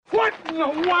What in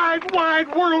the wide,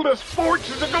 wide world of sports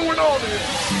is going on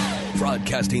here?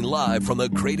 Broadcasting live from the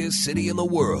greatest city in the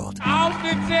world.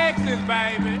 Austin, Texas,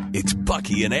 baby. It's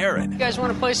Bucky and Aaron. You guys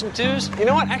want to play some twos? You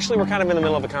know what? Actually, we're kind of in the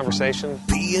middle of a conversation.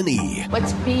 B&E.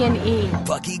 What's B&E?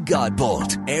 Bucky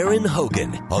Godbolt, Aaron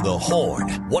Hogan on the Horn,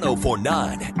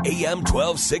 104.9 AM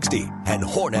 1260 and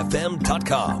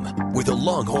hornfm.com, where the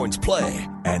Longhorns play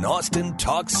and Austin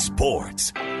talks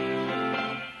sports.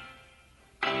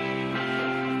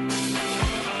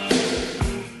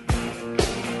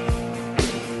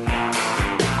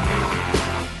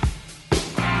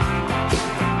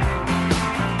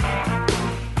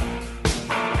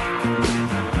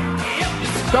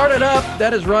 Start it up.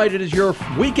 That is right. It is your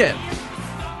weekend.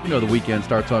 You know the weekend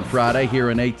starts on Friday here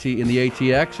in the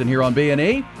ATX and here on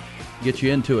B&E. Get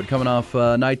you into it. Coming off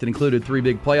a night that included 3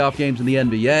 big playoff games in the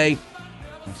NBA.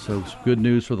 So some good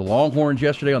news for the Longhorns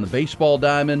yesterday on the baseball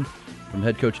diamond from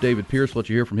head coach David Pierce. We'll let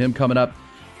you hear from him coming up.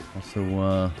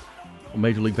 Also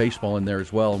Major League Baseball in there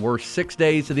as well. And we're 6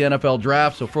 days to the NFL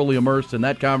draft, so fully immersed in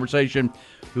that conversation.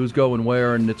 Who's going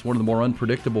where, and it's one of the more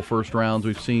unpredictable first rounds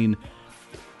we've seen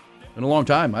in a long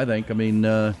time, I think. I mean,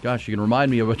 gosh, you can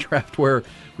remind me of a draft where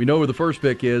we know where the first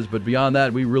pick is, but beyond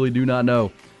that, we really do not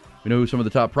know. We know who some of the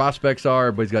top prospects are.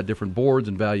 Everybody's got different boards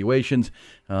and valuations.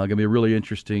 Going to be a really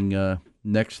interesting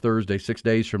next Thursday, 6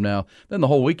 days from now. Then the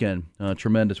whole weekend,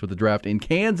 tremendous with the draft. In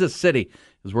Kansas City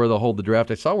is where they'll hold the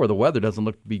draft. I saw where the weather doesn't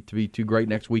look to be too great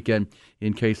next weekend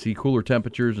in KC. Cooler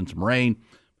temperatures and some rain.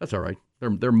 That's all right.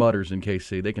 They're mutters in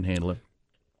KC. They can handle it.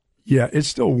 Yeah, it's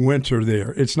still winter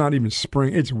there. It's not even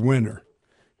spring. It's winter.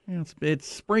 Yeah, it's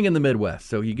spring in the Midwest,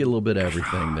 so you get a little bit of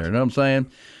everything there. You know what I'm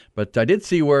saying? But I did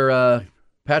see where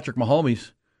Patrick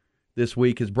Mahomes this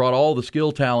week has brought all the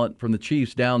skill talent from the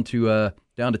Chiefs down to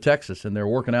Texas, and they're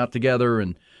working out together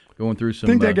and going through some.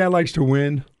 Think that guy likes to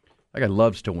win? That guy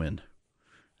loves to win.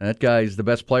 And that guy's the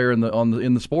best player in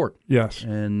the sport. Yes.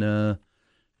 And I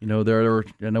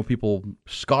know people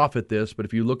scoff at this, but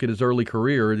if you look at his early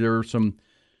career, there are some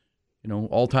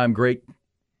all-time great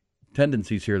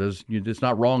tendencies here. It's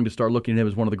not wrong to start looking at him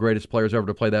as one of the greatest players ever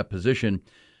to play that position.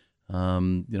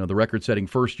 The record-setting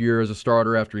first year as a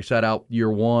starter after he sat out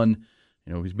year one.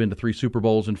 He's been to 3 Super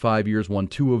Bowls in 5 years, won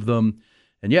 2 of them.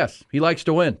 And yes, he likes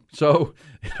to win. So,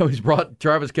 he's brought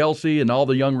Travis Kelce and all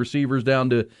the young receivers down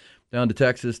to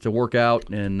Texas to work out.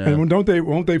 And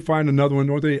won't they find another one?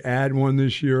 Won't they add one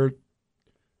this year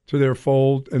to their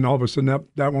fold? And all of a sudden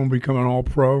that one will become an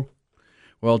all-pro?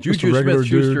 Well, Juju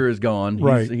Smith-Schuster is gone.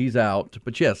 He's out.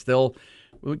 But yes,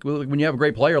 when you have a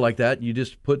great player like that, you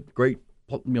just put great,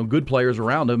 good players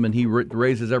around him, and he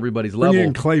raises everybody's level. Bring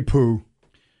in Claypool.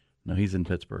 No, he's in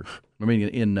Pittsburgh. I mean,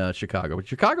 in Chicago. But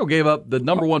Chicago gave up the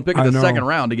number 1 pick of the second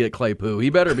round to get Claypool. He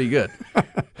better be good.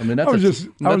 I mean, I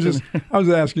was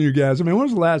asking you guys. I mean, when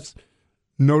was the last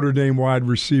Notre Dame wide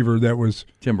receiver that was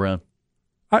Tim Brown?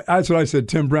 That's what I said,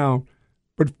 Tim Brown.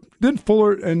 But didn't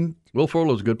Fuller and Will Fuller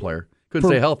was a good player. Couldn't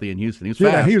stay healthy in Houston. He was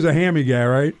fast. Yeah, he was a hammy guy,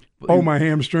 right? My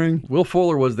hamstring. Will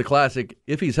Fuller was the classic.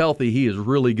 If he's healthy, he is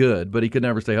really good, but he could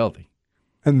never stay healthy.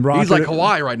 And he's like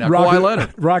Kawhi right now. Kawhi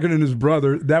Leonard. Rocket and his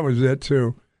brother. That was it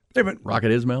too. Yeah,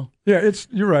 Rocket Ismail. Yeah,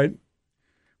 you're right.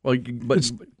 Well,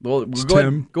 go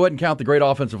ahead and count the great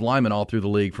offensive linemen all through the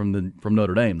league from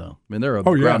Notre Dame, though. I mean, they're a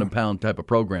ground and pound type of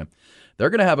program. They're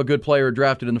going to have a good player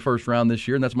drafted in the first round this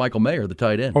year, and that's Michael Mayer, the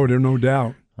tight end. Oh, there's no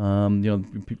doubt.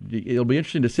 It'll be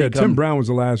interesting to see. Yeah, Tim Brown was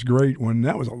the last great one.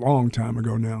 That was a long time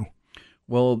ago now.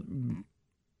 Well,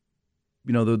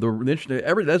 the interesting.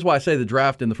 That's why I say the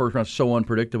draft in the first round is so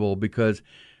unpredictable because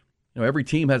every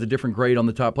team has a different grade on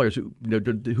the top players.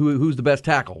 Who's the best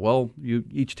tackle? Well,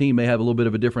 each team may have a little bit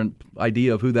of a different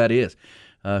idea of who that is.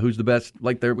 Who's the best?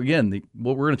 What we're going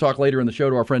to talk later in the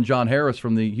show to our friend John Harris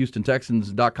from the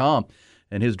HoustonTexans.com,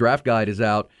 and his draft guide is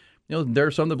out. There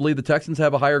are some that believe the Texans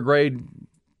have a higher grade.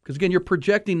 Because, again, you're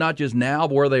projecting not just now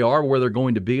where they are, but where they're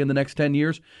going to be in the next 10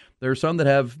 years. There are some that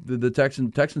have the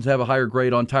Texans have a higher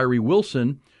grade on Tyree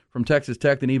Wilson from Texas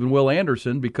Tech than even Will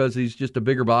Anderson because he's just a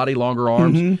bigger body, longer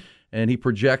arms, and he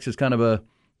projects as kind of a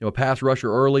pass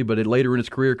rusher early, but later in his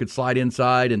career could slide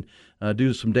inside and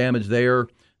do some damage there.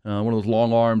 One of those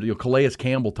long-armed, Calais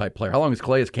Campbell type player. How long has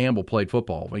Calais Campbell played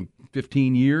football?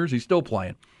 15 years? He's still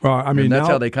playing. Well, I mean, that's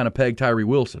how they kind of peg Tyree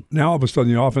Wilson. Now all of a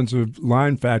sudden the offensive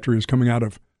line factory is coming out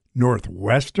of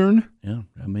Northwestern? Yeah,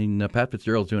 I mean, Pat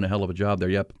Fitzgerald's doing a hell of a job there.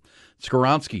 Yep.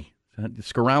 Skoronski,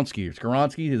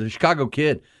 the Chicago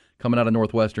kid coming out of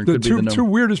Northwestern. The two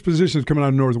weirdest positions coming out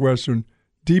of Northwestern,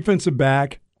 defensive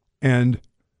back and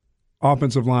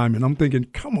offensive lineman. I'm thinking,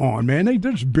 come on, man,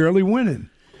 they're just barely winning.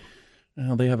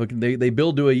 Well, they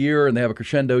build to a year and they have a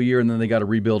crescendo year and then they got to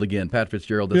rebuild again. Pat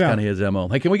Fitzgerald, that's kind of his MO.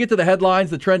 Hey, can we get to the headlines,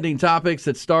 the trending topics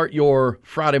that start your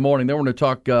Friday morning? Then we're going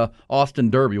to talk Austin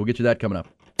Derby. We'll get you that coming up.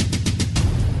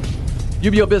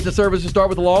 UBEO Business Services start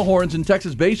with the Longhorns in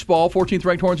Texas baseball. 14th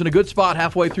ranked Horns in a good spot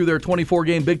halfway through their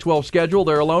 24-game Big 12 schedule.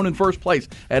 They're alone in first place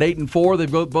at 8-4. They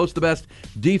boast the best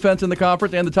defense in the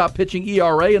conference and the top pitching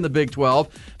ERA in the Big 12.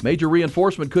 Major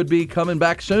reinforcement could be coming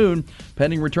back soon,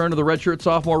 pending return of the redshirt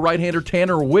sophomore right-hander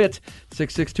Tanner Witt.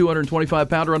 6'6",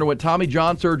 225-pounder underwent Tommy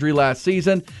John surgery last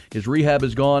season. His rehab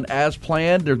has gone as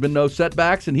planned. There's been no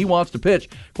setbacks, and he wants to pitch.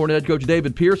 According to head coach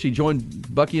David Pierce, he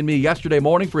joined Bucky and me yesterday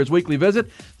morning for his weekly visit.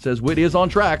 Says Witt is on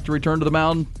track to return to the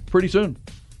mound pretty soon.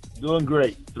 Doing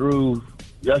great. Through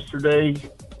yesterday,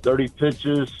 30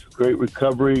 pitches, great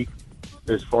recovery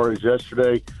as far as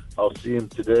yesterday. I'll see him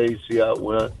today, see how it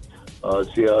went,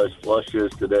 see how his flush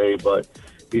is today. But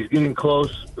he's getting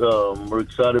close. We're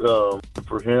excited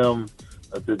for him.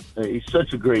 He's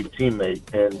such a great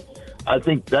teammate. And I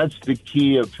think that's the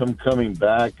key of him coming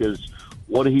back is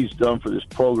what he's done for this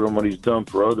program, what he's done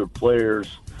for other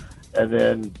players. And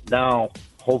then now,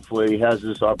 hopefully, he has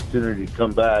this opportunity to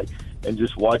come back, and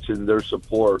just watching their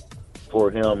support for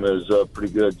him is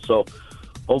pretty good. So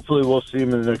hopefully we'll see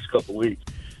him in the next couple of weeks.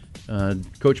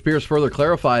 Coach Pierce further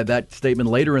clarified that statement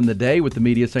later in the day with the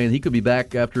media, saying he could be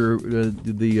back after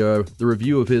the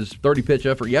review of his 30-pitch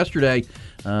effort yesterday,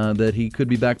 that he could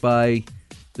be back by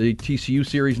the TCU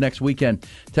series next weekend.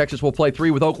 Texas will play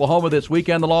 3 with Oklahoma this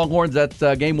weekend. The Longhorns, that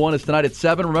game 1 is tonight at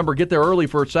 7. Remember, get there early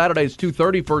for Saturday's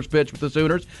 2:30 first pitch with the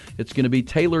Sooners. It's going to be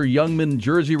Taylor Youngman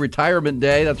Jersey Retirement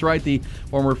Day. That's right, the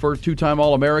former first two-time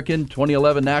All-American,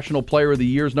 2011 National Player of the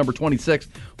Year's number 26,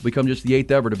 will become just the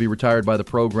 8th ever to be retired by the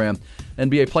program.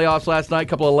 NBA playoffs last night, a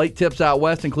couple of late tips out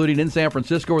west, including in San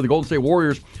Francisco, where the Golden State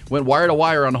Warriors went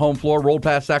wire-to-wire on the home floor, rolled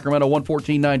past Sacramento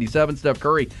 114-97. Steph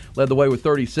Curry led the way with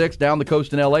 36. Down the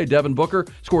coast in L.A., Devin Booker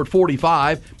scored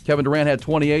 45. Kevin Durant had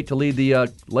 28 to lead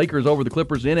the Lakers over the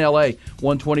Clippers in L.A.,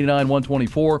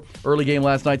 129-124. Early game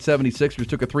last night, 76ers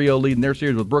took a 3-0 lead in their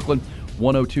series with Brooklyn,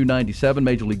 102-97.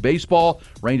 Major League Baseball,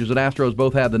 Rangers and Astros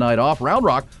both had the night off. Round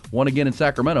Rock won again in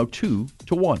Sacramento,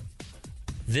 2-1.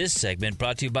 This segment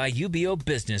brought to you by UBEO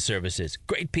Business Services.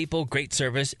 Great people, great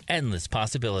service, endless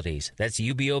possibilities. That's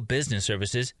UBEO Business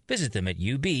Services. Visit them at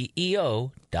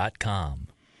ubeo.com.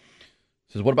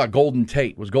 Says, what about Golden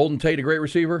Tate? Was Golden Tate a great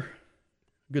receiver?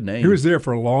 Good name. He was there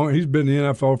for a long. He's been in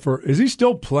the NFL for. Is he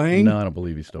still playing? No, I don't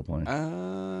believe he's still playing.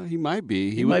 He might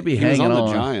be. He might be hanging on on.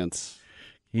 The Giants.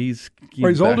 He's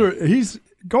older.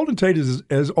 Golden Tate is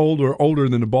as older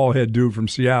than the ball head dude from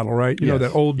Seattle, right? You know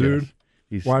that old dude. Yes.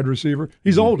 He's wide receiver.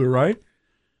 He's older, right?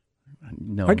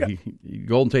 No,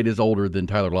 Golden Tate is older than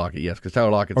Tyler Lockett, yes, because Tyler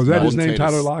Lockett's... Oh, is that his name,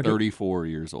 Tyler Lockett? 34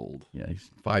 years old. Yeah, he's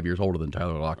 5 years older than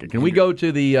Tyler Lockett. Can we go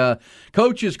to the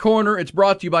Coach's Corner? It's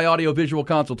brought to you by Audio Visual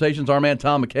Consultations. Our man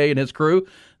Tom McKay and his crew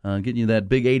getting you that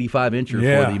big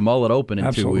 85-incher for the Mullet Open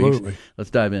in 2 weeks. Let's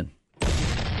dive in.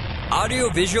 Audio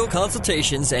Visual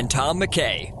Consultations and Tom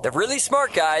McKay, the really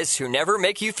smart guys who never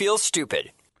make you feel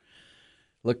stupid.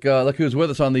 Look who's with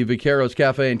us on the Vaqueros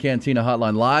Cafe and Cantina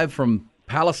Hotline, live from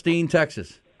Palestine,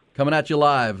 Texas. Coming at you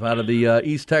live out of the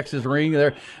East Texas ring.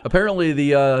 There, apparently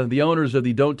the owners of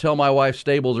the Don't Tell My Wife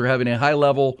stables are having a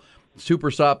high-level, super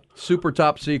top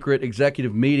secret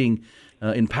executive meeting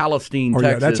in Palestine,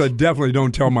 Texas. Yeah, that's a definitely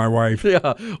Don't Tell My Wife.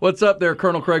 Yeah. What's up there,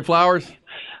 Colonel Craig Flowers?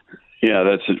 Yeah,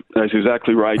 that's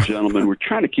exactly right, gentlemen. We're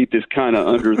trying to keep this kind of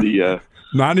under the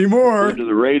not anymore under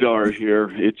the radar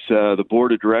here. It's the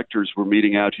board of directors were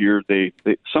meeting out here. They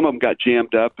some of them got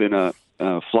jammed up in a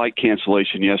flight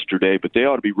cancellation yesterday, but they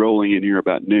ought to be rolling in here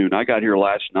about noon. I got here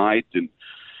last night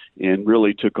and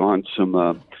really took on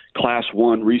some Class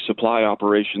 1 resupply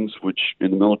operations, which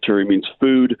in the military means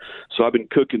food. So I've been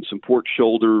cooking some pork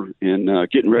shoulder and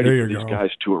getting ready for these guys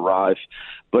to arrive.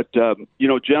 But,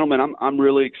 gentlemen, I'm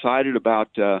really excited about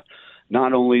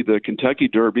not only the Kentucky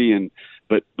Derby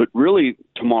but really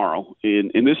tomorrow.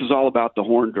 And this is all about the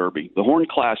Horn Derby, the Horn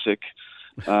Classic.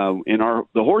 The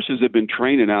horses have been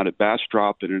training out at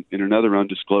Bastrop in another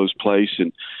undisclosed place,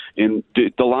 and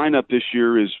the lineup this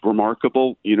year is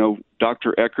remarkable. You know,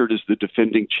 Dr. Eckert is the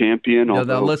defending champion.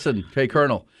 Now listen, hey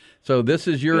Colonel. So this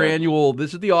is your annual.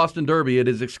 This is the Austin Derby. It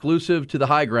is exclusive to the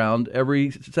High Ground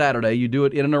every Saturday. You do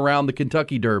it in and around the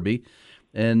Kentucky Derby,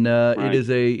 and right.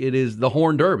 It is the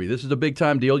Horn Derby. This is a big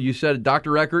time deal. You said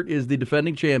Dr. Eckert is the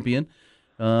defending champion.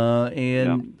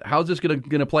 How's this going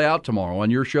to play out tomorrow on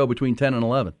your show between 10 and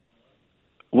 11?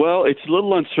 Well, it's a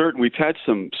little uncertain. We've had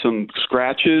some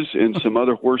scratches and some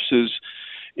other horses,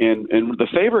 and the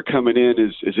favorite coming in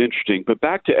is interesting. But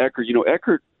back to Eckert,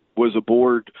 Eckert was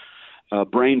aboard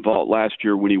Brain Vault last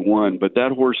year when he won, but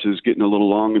that horse is getting a little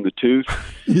long in the tooth.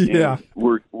 Yeah.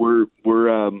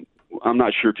 And I'm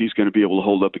not sure if he's going to be able to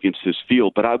hold up against this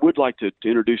field, but I would like to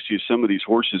introduce to you some of these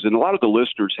horses. And a lot of the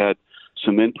listeners had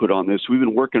some input on this. We've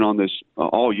been working on this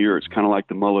all year. It's kind of like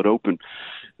the Mullet Open.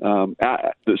 In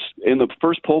the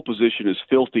first pole position is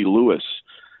Filthy Lewis.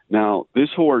 Now, this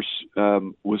horse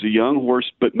was a young horse,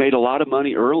 but made a lot of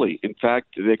money early. In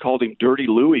fact, they called him Dirty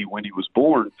Louie when he was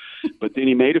born, but then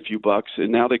he made a few bucks,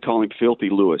 and now they call him Filthy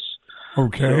Lewis.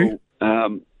 Okay.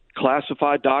 So,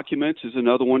 Classified Documents is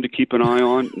another one to keep an eye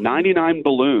on. 99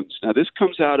 Balloons. Now, this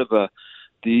comes out of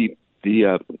the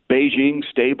Beijing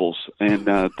stables, and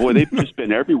boy, they've just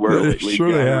been everywhere lately. Sure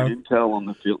they have. Intel on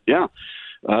the field. Yeah.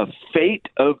 Fate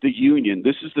of the Union.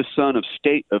 This is the son of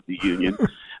State of the Union.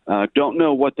 Don't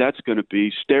know what that's going to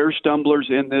be. Stair Stumblers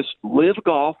in this. Live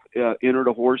Golf entered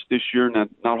a horse this year. Not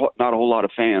a whole lot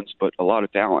of fans, but a lot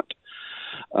of talent.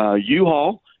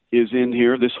 U-Haul is in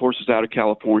here. This horse is out of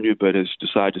California, but has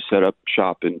decided to set up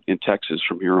shop in Texas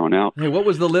from here on out. Hey, what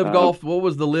was the Live Golf? What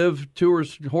was the Live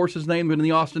Tours horse's name in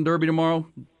the Austin Derby tomorrow?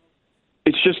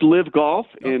 It's just Live Golf,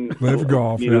 and Live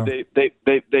Golf. you know,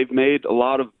 they've made a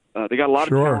lot of. They got a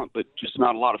lot of talent, but just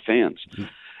not a lot of fans.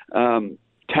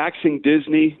 Taxing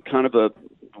Disney, kind of a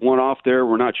one-off there.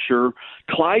 We're not sure.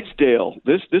 Clydesdale.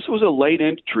 This was a late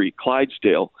entry,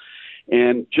 Clydesdale,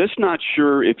 and just not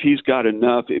sure if he's got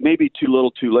enough. It may be too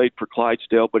little, too late for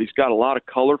Clydesdale, but he's got a lot of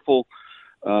colorful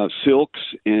silks,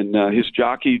 and his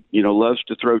jockey, loves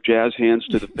to throw jazz hands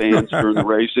to the fans during the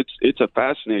race. It's a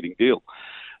fascinating deal.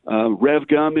 Rev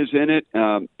Gum is in it.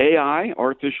 AI,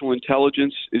 artificial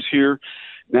intelligence, is here.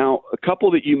 Now, a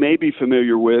couple that you may be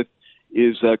familiar with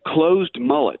is Closed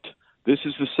Mullet. This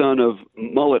is the son of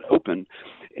Mullet Open,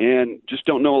 and just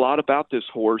don't know a lot about this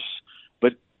horse.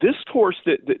 But this horse,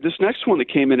 this next one that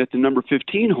came in at the number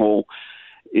 15 hole,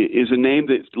 is a name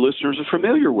that listeners are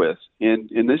familiar with, and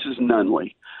this is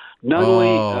Nunley.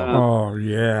 Nunley.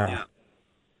 Yeah.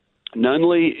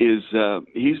 Nunley is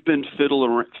he's been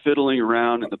fiddling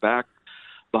around in the back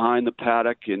behind the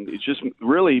paddock, and it just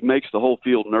really makes the whole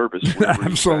field nervous.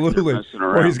 Absolutely.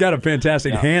 Well, he's got a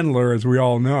fantastic handler, as we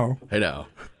all know. I know.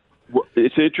 Well,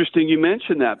 it's interesting you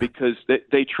mentioned that because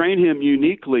they train him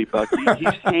uniquely, Bucky.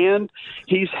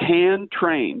 He's hand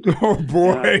trained. Oh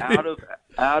boy!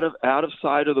 Out of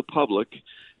sight of the public,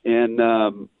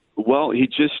 and well, he's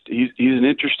an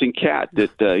interesting cat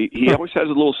that he always has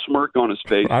a little smirk on his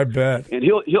face. I bet. And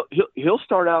he'll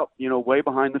start out way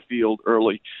behind the field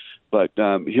early. But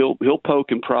he'll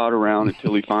poke and prod around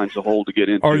until he finds a hole to get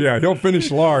into. Oh yeah, he'll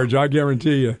finish large. I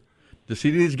guarantee you.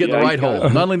 He needs to get in the right hole.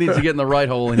 Nunley needs to get in the right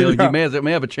hole, and he may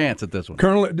have a chance at this one.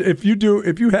 Colonel, if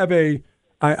you have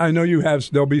I know you have.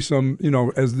 There'll be some.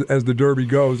 As the Derby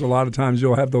goes, a lot of times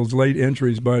you'll have those late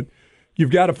entries, but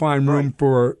you've got to find room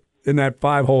for in that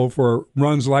 5 hole for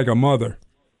Runs Like a Mother.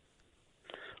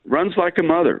 Runs Like a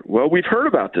Mother. Well, we've heard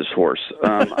about this horse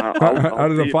I'll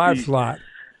out of the 5 slot.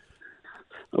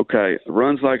 Okay,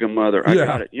 Runs Like a Mother. I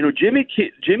got it. Jimmy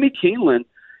Keeneland,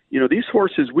 these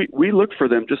horses, we look for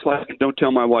them just like Don't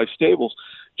Tell My Wife Stables.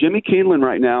 Jimmy Keeneland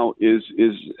right now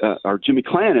or Jimmy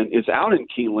Clannon is out in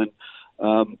Keeneland,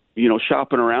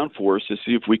 shopping around for us to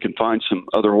see if we can find some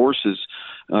other horses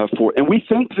and we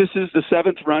think this is the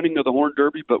 7th running of the Horn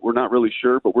Derby, but we're not really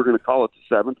sure, but we're going to call it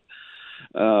the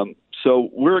 7th. So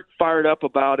we're fired up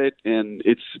about it, and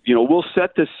it's, we'll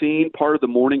set the scene, part of the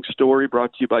morning story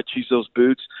brought to you by Chizo's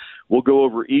Boots. We'll go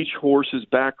over each horse's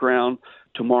background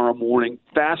tomorrow morning.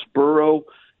 Fast Burrow,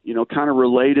 kind of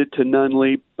related to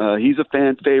Nunley. He's a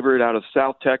fan favorite out of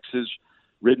South Texas,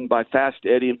 ridden by Fast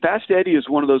Eddie. And Fast Eddie is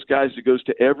one of those guys that goes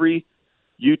to every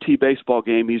UT baseball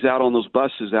game. He's out on those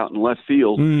buses out in left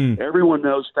field. Everyone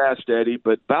knows Fast Eddie,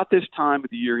 but about this time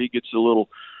of the year, he gets a little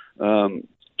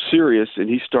serious, and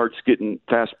he starts getting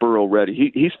Fast Burrow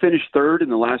ready. He's finished 3rd in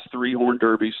the last 3 Horn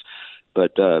Derbies,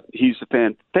 but he's a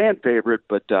fan favorite,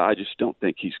 but I just don't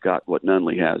think he's got what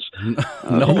Nunley has.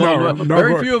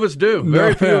 Very few of us do.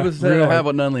 Very few of us have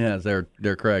what Nunley has.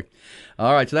 They're correct.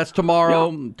 All right, so that's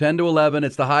tomorrow, 10 to 11.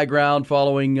 It's the high ground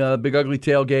following Big Ugly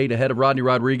Tailgate ahead of Rodney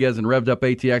Rodriguez and Revved Up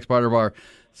ATX, part of our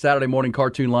Saturday morning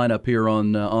cartoon lineup here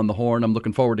on the Horn. I'm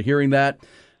looking forward to hearing that.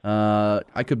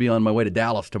 I could be on my way to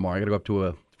Dallas tomorrow. I got to go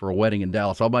up for a wedding in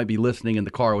Dallas. I might be listening in the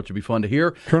car, which would be fun to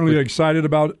hear. Currently excited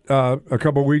about a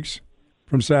couple of weeks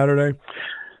from Saturday?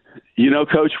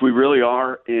 Coach, we really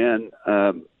are, and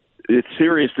it's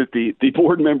serious that the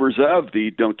board members of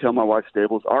the Don't Tell My Wife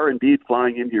Stables are indeed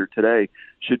flying in here today,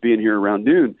 should be in here around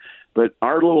noon. But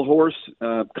our little horse,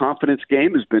 Confidence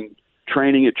Game, has been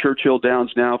training at Churchill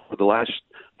Downs now for the last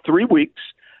 3 weeks.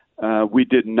 We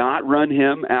did not run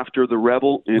him after the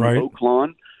Rebel in Right.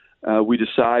 Oaklawn. We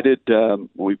decided,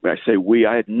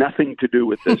 I had nothing to do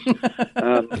with this.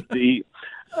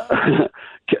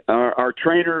 Our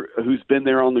trainer, who's been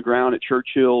there on the ground at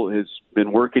Churchill, has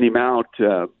been working him out,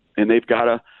 and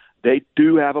they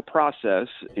do have a process.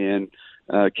 And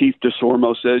Keith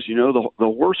DeSormo says, the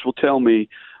horse will tell me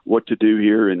what to do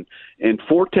here. And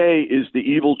Forte is the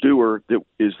evil doer that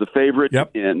is the favorite.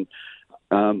 Yep. And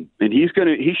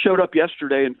he showed up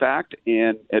yesterday, in fact,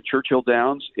 and at Churchill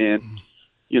Downs, and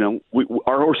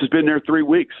our horse has been there 3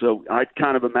 weeks, so I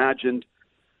kind of imagined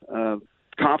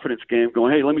confidence game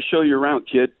going, hey, let me show you around,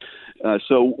 kid.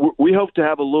 So we hope to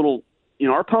have a little,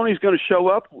 our pony's going to show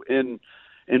up and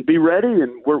be ready,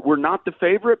 and we're not the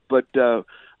favorite, but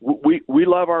we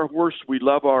love our horse. We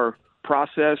love our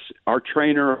process. Our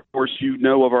trainer, of course,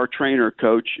 of our trainer,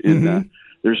 Coach, and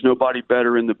there's nobody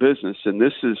better in the business. And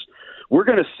we're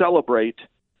going to celebrate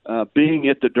being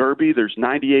at the Derby. There's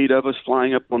 98 of us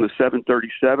flying up on the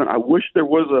 737. I wish there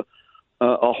was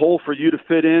a hole for you to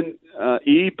fit in,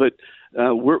 but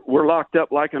we're locked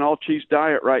up like an all-cheese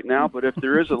diet right now. But if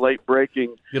there is a late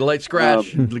breaking, get a late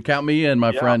scratch, count me in,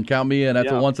 my friend. Count me in.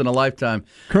 That's a once in a lifetime.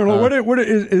 Colonel, what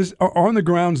is on the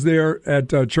grounds there at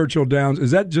Churchill Downs?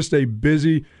 Is that just a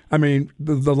busy? I mean,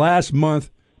 the last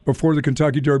month before the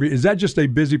Kentucky Derby, is that just a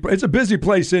busy? It's a busy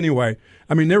place anyway.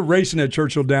 I mean, they're racing at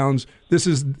Churchill Downs. This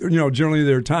is generally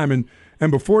their time,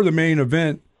 and before the main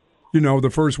event, the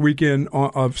first weekend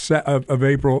of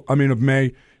April. I mean of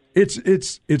May.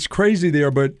 It's crazy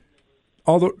there, but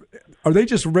are they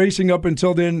just racing up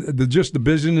until then? Just the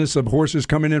busyness of horses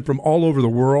coming in from all over the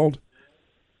world.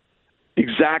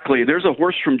 Exactly. There's a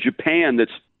horse from Japan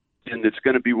that's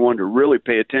going to be one to really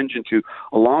pay attention to,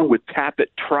 along with Tappet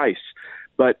Trice.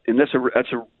 And that's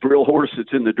a real horse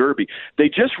that's in the Derby. They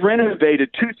just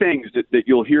renovated two things that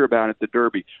you'll hear about at the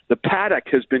Derby. The paddock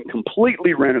has been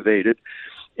completely renovated,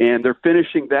 and they're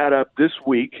finishing that up this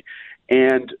week.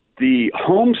 And the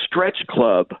Home Stretch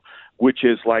Club, which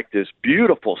is like this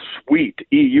beautiful suite.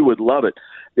 You would love it.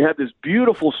 They have this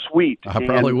beautiful suite. I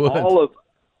probably would.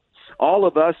 All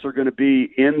of us are going to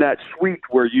be in that suite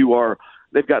where you are.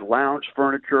 They've got lounge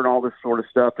furniture and all this sort of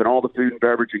stuff, and all the food and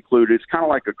beverage included. It's kind of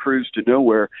like a cruise to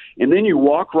nowhere. And then you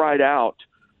walk right out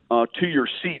to your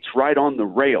seats right on the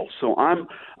rail. So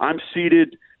I'm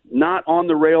seated not on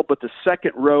the rail, but the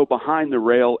second row behind the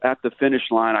rail at the finish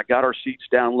line. I got our seats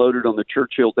downloaded on the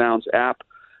Churchill Downs app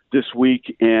this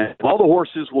week, and all the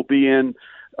horses will be in,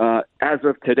 as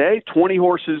of today, 20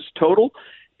 horses total.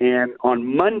 And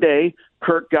on Monday,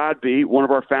 Kirk Godbey, one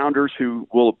of our founders who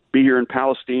will be here in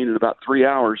Palestine in about 3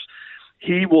 hours,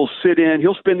 he will sit in.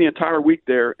 He'll spend the entire week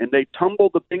there, and they tumble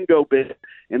the bingo bin,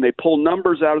 and they pull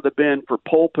numbers out of the bin for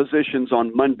pole positions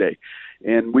on Monday.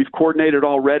 And we've coordinated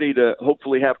already to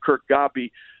hopefully have Kirk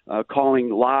Godbey calling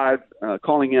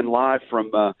in live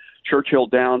from Churchill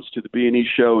Downs to the B&E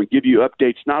show and give you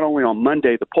updates not only on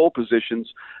Monday, the pole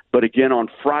positions, but again on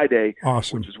Friday,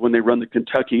 which is when they run the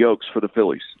Kentucky Oaks for the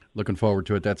fillies. Looking forward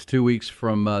to it. That's 2 weeks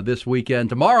from this weekend.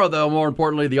 Tomorrow, though, more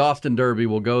importantly, the Austin Derby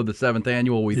will go, the 7th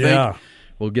annual, we think.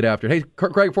 We'll get after it. Hey,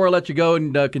 Craig, before I let you go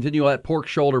and continue that pork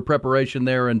shoulder preparation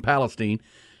there in Palestine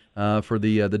for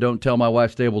the Don't Tell My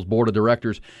Wife Stables Board of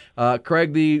Directors. Craig,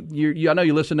 I know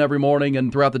you listen every morning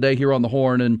and throughout the day here on the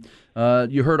Horn, and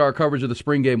you heard our coverage of the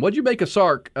spring game. What'd you make of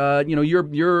Sark?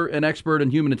 You're an expert in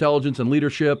human intelligence and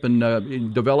leadership and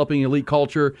in developing elite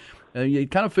culture.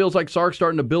 It kind of feels like Sark's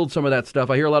starting to build some of that stuff.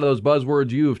 I hear a lot of those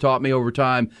buzzwords you have taught me over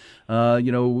time.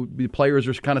 The players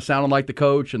are kind of sounding like the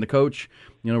coach, and the coach,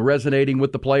 resonating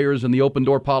with the players and the open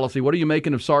door policy. What are you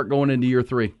making of Sark going into year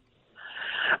 3?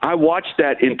 I watched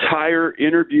that entire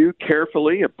interview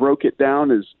carefully. I broke it down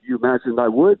as you imagined I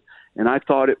would, and I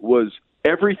thought it was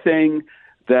everything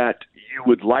that you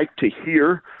would like to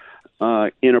hear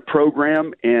in a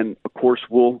program. And, of course,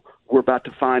 we're about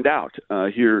to find out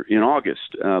here in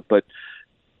August. But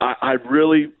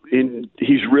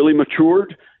he's really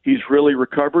matured. He's really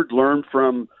recovered, learned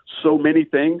from so many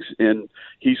things, and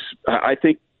I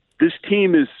think this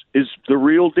team is the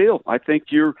real deal. I think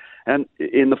you're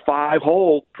in the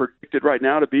 5-hole predicted right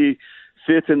now to be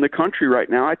 5th in the country right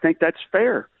now. I think that's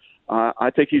fair.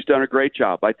 I think he's done a great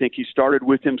job. I think he started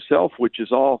with himself, which is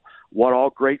what all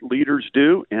great leaders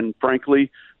do. And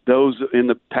frankly, those in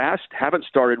the past haven't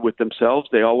started with themselves.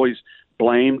 They always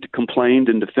blamed, complained,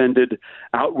 and defended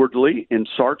outwardly. And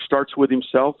Sark starts with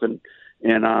himself, and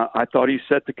I thought he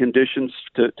set the conditions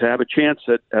to have a chance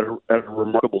at a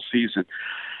remarkable season.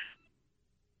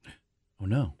 Oh,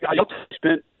 no. I also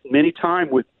spent many time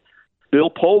with Bill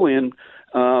Polin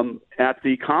at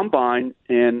the Combine,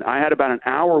 and I had about an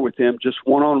hour with him just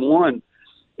one-on-one.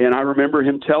 And I remember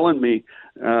him telling me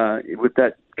with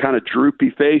that kind of droopy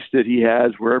face that he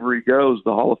has wherever he goes,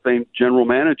 the Hall of Fame general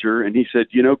manager, and he said,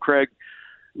 Craig,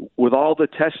 with all the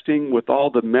testing, with all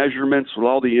the measurements, with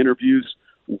all the interviews,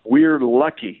 we're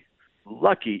lucky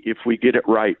if we get it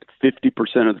right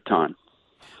 50% of the time.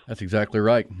 That's exactly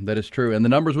right. That is true. And the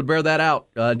numbers would bear that out.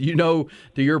 To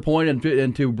your point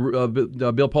and to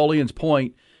Bill Polian's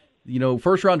point,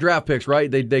 first-round draft picks, right?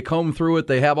 They comb through it.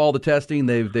 They have all the testing.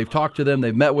 They've talked to them.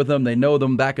 They've met with them. They know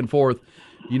them back and forth.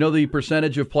 You know the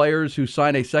percentage of players who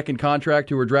sign a second contract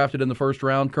who were drafted in the first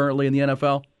round currently in the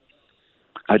NFL?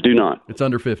 I do not. It's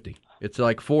under 50. It's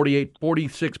like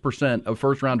 46% of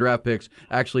first-round draft picks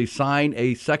actually sign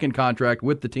a second contract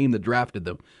with the team that drafted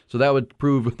them. So that would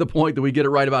prove the point that we get it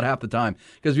right about half the time.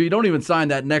 Because if you don't even sign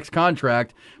that next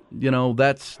contract,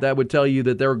 that would tell you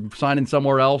that they're signing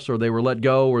somewhere else, or they were let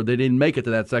go, or they didn't make it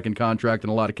to that second contract in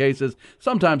a lot of cases.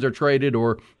 Sometimes they're traded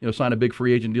or sign a big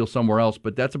free agent deal somewhere else,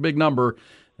 but that's a big number.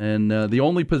 And the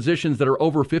only positions that are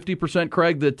over 50%,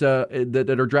 Craig, that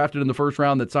are drafted in the first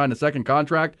round that sign a second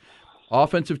contract,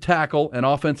 offensive tackle and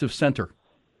offensive center.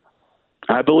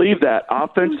 I believe that.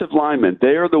 Offensive linemen,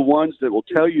 they are the ones that will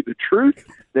tell you the truth.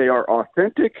 They are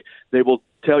authentic. They will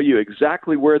tell you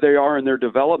exactly where they are in their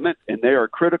development, and they are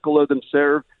critical of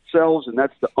themselves, and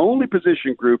that's the only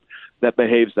position group that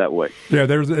behaves that way. Yeah,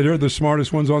 they're the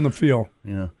smartest ones on the field.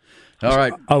 Yeah. All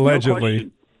right.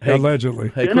 Allegedly. No Allegedly.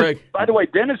 Hey, Dennis, Craig. By the way,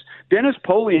 Dennis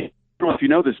Polian, I don't know if you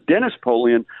know this, Dennis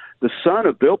Polian, the son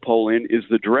of Bill Polian, is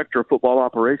the director of football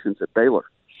operations at Baylor.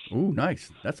 Ooh,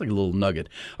 nice. That's like a little nugget.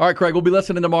 All right, Craig, we'll be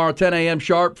listening tomorrow, 10 a.m.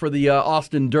 sharp for the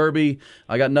Austin Derby.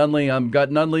 I got Nunley. I've got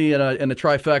Nunley in a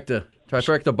trifecta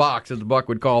box, as the Buck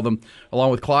would call them, along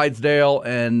with Clydesdale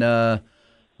and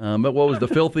what was the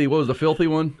filthy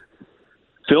one?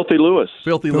 Filthy Lewis.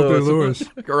 Filthy Lewis.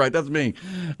 All right, that's me.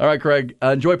 All right, Craig.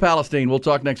 Enjoy Palestine. We'll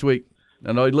talk next week.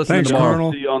 I know you're listening Thanks, tomorrow. Colonel.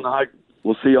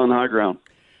 We'll see you on the high ground.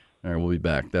 All right, we'll be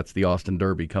back. That's the Austin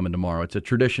Derby coming tomorrow. It's a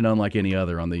tradition unlike any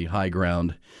other on the high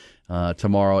ground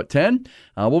tomorrow at 10.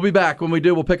 We'll be back. When we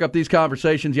do, we'll pick up these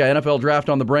conversations. Yeah, NFL draft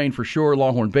on the brain for sure.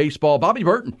 Longhorn baseball. Bobby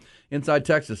Burton, Inside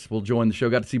Texas, will join the show.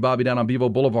 Got to see Bobby down on Bevo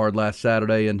Boulevard last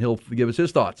Saturday, and he'll give us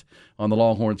his thoughts on the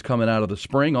Longhorns coming out of the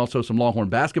spring. Also, some Longhorn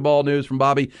basketball news from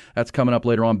Bobby. That's coming up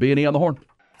later on B&E on the Horn.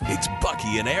 It's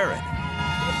Bucky and Aaron.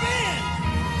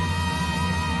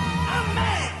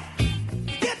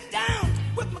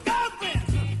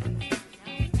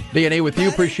 B&E with you.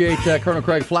 Appreciate Colonel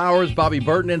Craig Flowers, Bobby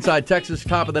Burton, Inside Texas,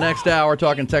 top of the next hour,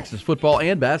 talking Texas football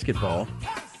and basketball.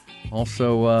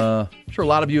 Also, I'm sure a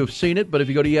lot of you have seen it, but if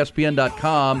you go to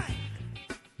ESPN.com,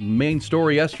 main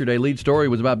story yesterday, lead story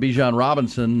was about Bijan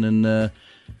Robinson, and a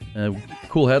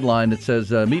cool headline that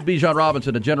says, Meet Bijan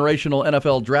Robinson, a generational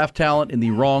NFL draft talent in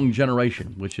the wrong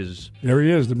generation, which is... There he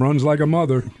is, that runs like a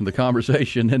mother. The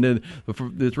conversation. And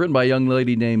it's written by a young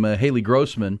lady named Haley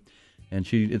Grossman, and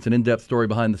it's an in-depth story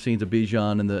behind the scenes of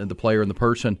Bijan and the player and the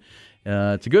person.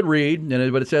 It's a good read,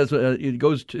 but it says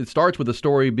it starts with the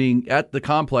story being at the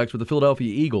complex with the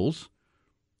Philadelphia Eagles,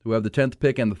 who have the 10th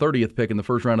pick and the 30th pick in the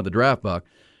first round of the draft, Buck.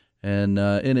 And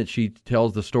in it, she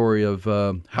tells the story of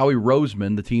Howie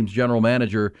Roseman, the team's general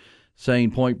manager,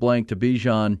 saying point blank to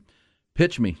Bijan,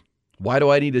 "Pitch me. Why do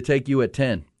I need to take you at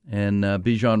 10?" And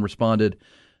Bijan responded,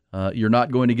 "You're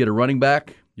not going to get a running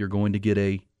back. You're going to get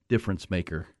a difference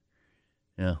maker."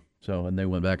 Yeah. So, and they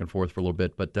went back and forth for a little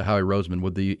bit. But Howie Roseman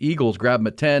with the Eagles grab him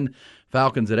at 10,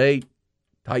 Falcons at 8,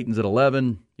 Titans at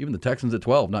 11, even the Texans at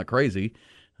 12. Not crazy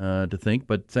to think,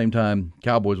 but at the same time,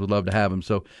 Cowboys would love to have him.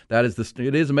 So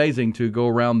it is amazing to go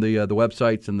around the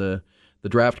websites and the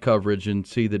draft coverage and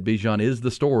see that Bijan is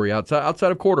the story outside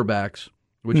of quarterbacks,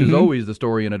 which is always the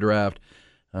story in a draft.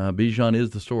 Bijan is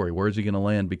the story. Where is he going to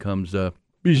land becomes.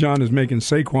 Bijan is making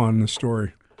Saquon the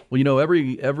story.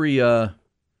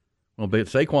 Well, but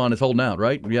Saquon is holding out,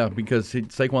 right? Yeah, because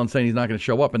Saquon's saying he's not going to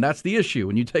show up, and that's the issue.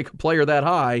 When you take a player that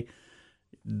high,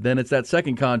 then it's that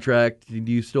second contract.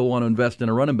 Do you still want to invest in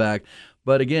a running back?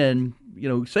 But again,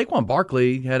 Saquon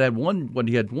Barkley had one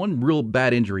real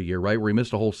bad injury year, right, where he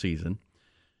missed a whole season.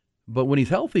 But when he's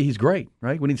healthy, he's great,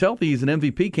 right? When he's healthy, he's an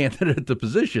MVP candidate at the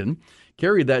position.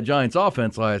 Carried that Giants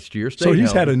offense last year. So he's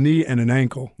healthy. had a knee and an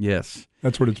ankle. Yes.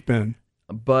 That's what it's been.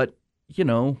 But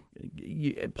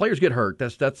players get hurt.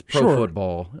 That's pro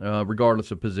football, regardless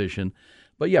of position.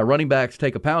 But yeah, running backs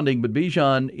take a pounding. But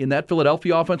Bijan, in that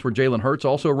Philadelphia offense where Jalen Hurts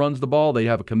also runs the ball, they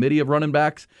have a committee of running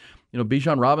backs.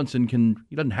 Bijan Robinson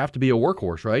he doesn't have to be a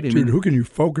workhorse, right? Who can you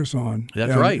focus on?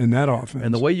 That's right. In that offense.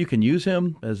 And the way you can use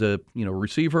him as a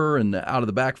receiver and out of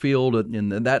the backfield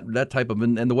and that type of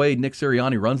and the way Nick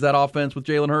Sirianni runs that offense with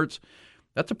Jalen Hurts,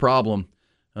 that's a problem.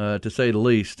 to say the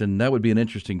least, and that would be an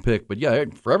interesting pick. But yeah,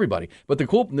 for everybody. But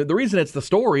the reason it's the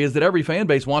story is that every fan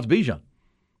base wants Bijan.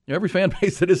 Every fan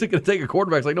base that isn't going to take a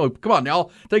quarterback is like, no, come on,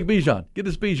 y'all, take Bijan. Get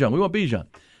this Bijan. We want Bijan.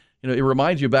 It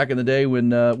reminds you back in the day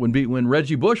when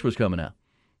Reggie Bush was coming out,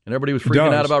 and everybody was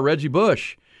freaking out about Reggie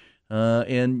Bush.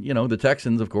 And the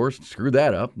Texans, of course, screwed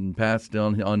that up and passed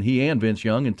on he and Vince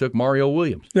Young and took Mario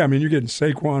Williams. Yeah, I mean, you're getting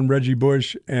Saquon, Reggie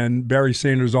Bush, and Barry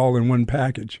Sanders all in one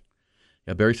package.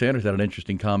 Yeah, Barry Sanders had an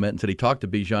interesting comment and said he talked to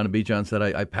Bijan, and Bijan said,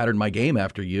 I patterned my game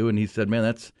after you, and he said, man,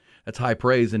 that's high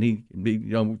praise. And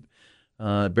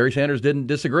Barry Sanders didn't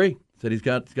disagree. Said he's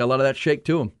got a lot of that shake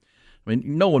to him. I mean,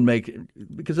 no one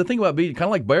because the thing about Bijan, kind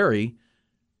of like Barry,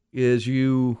 is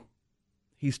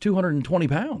he's 220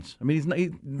 pounds. I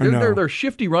mean, they're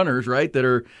shifty runners, right?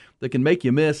 That can make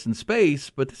you miss in space.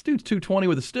 But this dude's 220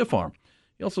 with a stiff arm.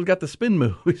 He also got the spin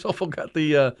move. He's also got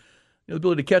the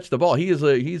ability to catch the ball. He's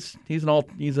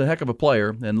a heck of a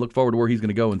player, and look forward to where he's going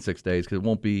to go in 6 days because it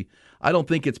won't be. I don't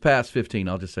think it's past 15.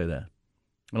 I'll just say that.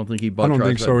 I don't think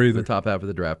the top half of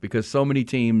the draft because so many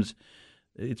teams.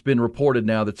 It's been reported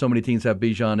now that so many teams have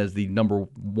Bijan as the number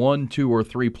 1, 2, or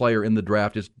 3 player in the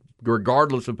draft, just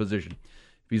regardless of position.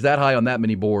 If he's that high on that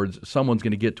many boards, someone's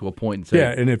going to get to a point and say,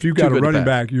 yeah, and if you've got a running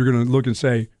back, you're going to look and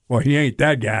say, well, he ain't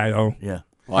that guy, though. Yeah.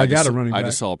 Well, I got a running back. I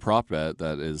just saw a prop bet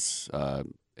that is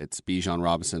it's Bijan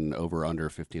Robinson over under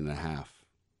 15.5.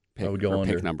 I would go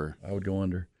under. Pick number. I would go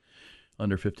under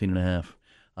 15.5.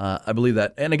 I believe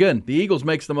that. And again, the Eagles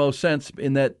makes the most sense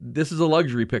in that this is a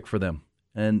luxury pick for them.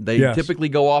 And they typically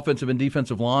go offensive and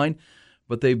defensive line,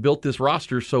 but they've built this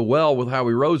roster so well with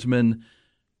Howie Roseman.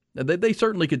 They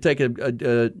certainly could take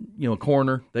a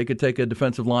corner. They could take a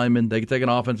defensive lineman. They could take an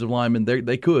offensive lineman.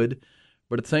 They could,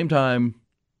 but at the same time,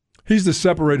 he's the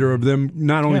separator of them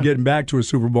not only getting back to a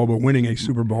Super Bowl but winning a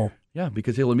Super Bowl. Yeah,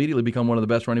 because he'll immediately become one of the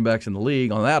best running backs in the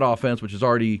league on that offense, which is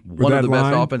already one of the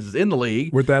best offenses in the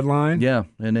league. With that line, yeah,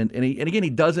 and again, he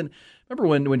doesn't.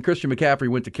 Remember when Christian McCaffrey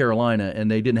went to Carolina and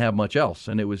they didn't have much else,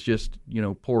 and it was just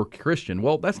poor Christian.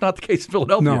 Well, that's not the case in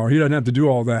Philadelphia. No, he doesn't have to do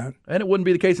all that, and it wouldn't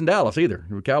be the case in Dallas either.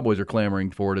 The Cowboys are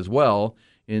clamoring for it as well.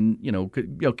 And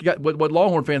what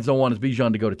Longhorn fans don't want is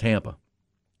Bijan to go to Tampa,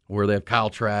 where they have Kyle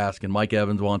Trask and Mike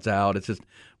Evans wants out. It's just,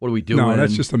 what are we doing? No,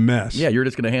 that's just a mess. Yeah, you're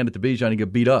just going to hand it to Bijan and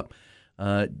get beat up.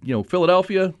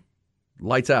 Philadelphia,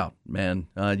 lights out, man.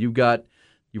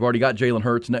 You've already got Jalen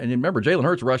Hurts. And remember, Jalen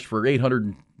Hurts rushed for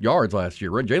 800 yards last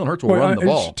year. Right? Jalen Hurts will run the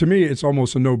ball. To me, it's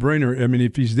almost a no-brainer. I mean,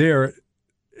 if he's there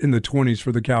in the 20s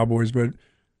for the Cowboys, but,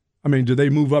 I mean, do they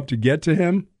move up to get to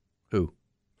him? Who?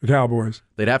 The Cowboys.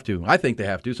 They'd have to. I think they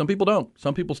have to. Some people don't.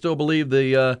 Some people still believe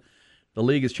the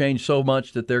league has changed so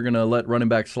much that they're going to let running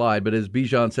backs slide. But as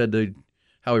Bijan said to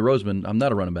Howie Roseman, I'm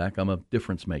not a running back. I'm a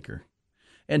difference maker.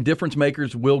 And difference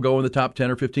makers will go in the top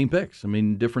 10 or 15 picks. I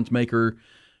mean, difference maker,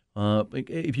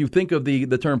 if you think of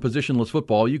the term positionless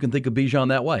football, you can think of Bijan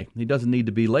that way. He doesn't need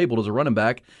to be labeled as a running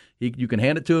back. You can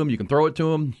hand it to him. You can throw it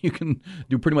to him. You can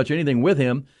do pretty much anything with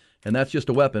him. And that's just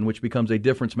a weapon, which becomes a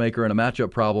difference maker and a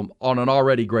matchup problem on an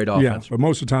already great offense. Yeah, but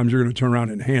most of the times you're going to turn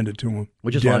around and hand it to him.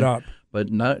 Which is fine. Up. But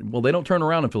they don't turn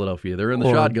around in Philadelphia. They're in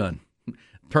the shotgun.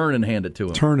 Turn and hand it to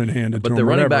him. But the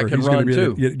running back can run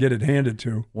too. Get it handed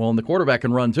to. Well, and the quarterback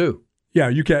can run too. Yeah,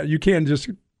 you can't just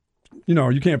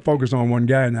you can't focus on one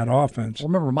guy in that offense. Well,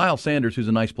 remember Miles Sanders, who's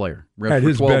a nice player, had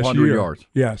his 1,200 yards.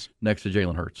 Yes, next to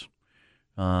Jalen Hurts.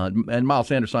 And Miles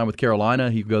Sanders signed with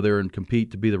Carolina. He could go there and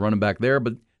compete to be the running back there,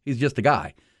 but he's just a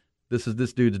guy. This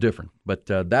dude's different. But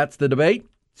that's the debate.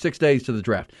 6 days to the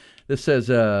draft. This says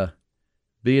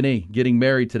B&E getting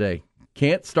married today.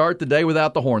 Can't start the day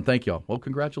without the horn. Thank y'all. Well,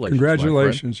 congratulations.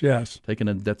 Congratulations, yes.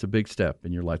 That's a big step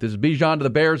in your life. This is Bijan to the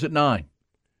Bears at 9.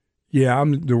 Yeah,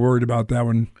 I'm worried about that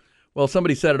one. Well,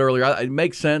 somebody said it earlier. It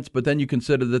makes sense, but then you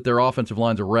consider that their offensive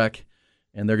line's a wreck,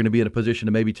 and they're going to be in a position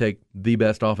to maybe take the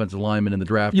best offensive lineman in the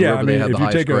draft. Yeah, I mean, they have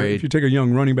if you take a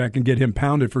young running back and get him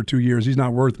pounded for 2 years, he's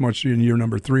not worth much in year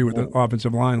number 3 with an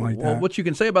offensive line like that. Well, what you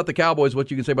can say about the Cowboys,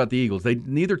 what you can say about the Eagles,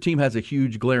 neither team has a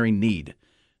huge glaring need.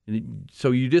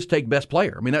 So you just take best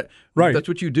player. I mean, that's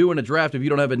what you do in a draft. If you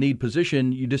don't have a need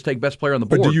position, you just take best player on the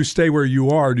board. But do you stay where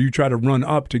you are? Or do you try to run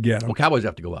up to get them? Well, Cowboys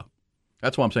have to go up.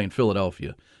 That's why I'm saying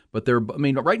Philadelphia. But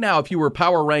right now, if you were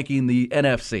power ranking the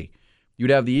NFC,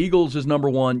 you'd have the Eagles as number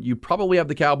 1. You probably have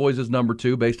the Cowboys as number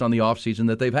 2 based on the offseason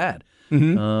that they've had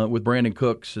with Brandon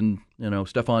Cooks and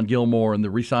Stephon Gilmore and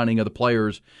the re-signing of the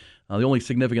players. The only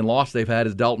significant loss they've had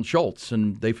is Dalton Schultz,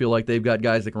 and they feel like they've got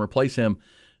guys that can replace him.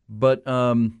 But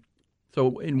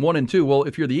so in 1 and 2, well,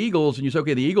 if you're the Eagles and you say,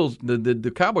 okay, the Eagles,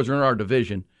 the Cowboys are in our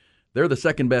division, They're the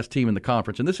second best team in the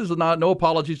conference. And this is no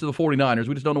apologies to the 49ers.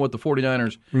 We just don't know what the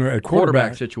 49ers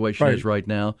quarterback situation is right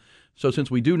now. So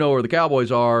since we do know where the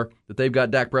Cowboys are, that they've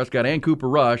got Dak Prescott and Cooper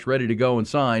Rush ready to go and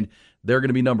signed, they're going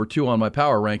to be number 2 on my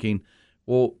power ranking.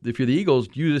 Well, if you're the Eagles,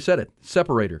 you just said it,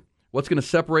 separator. What's going to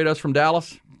separate us from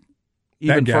Dallas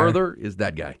even further is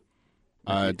that guy.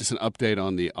 Just an update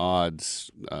on the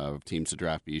odds of teams to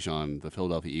draft Bijan. The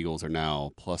Philadelphia Eagles are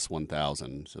now plus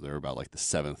 1,000, so they're about like the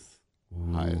 7th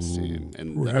highest team.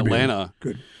 And Atlanta,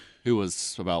 who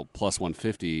was about plus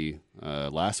 150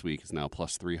 last week, is now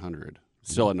plus 300.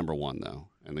 Still at number 1, though,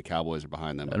 and the Cowboys are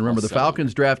behind them. And remember, the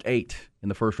Falcons draft 8 in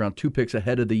the first round, 2 picks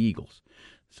ahead of the Eagles.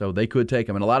 So they could take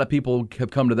them. And a lot of people have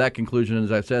come to that conclusion,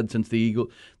 as I said, since the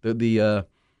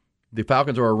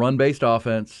Falcons are a run-based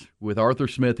offense with Arthur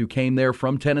Smith, who came there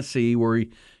from Tennessee, where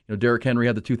Derrick Henry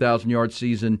had the 2,000-yard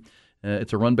season.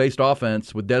 It's a run-based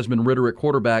offense with Desmond Ridder at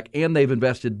quarterback, and they've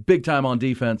invested big time on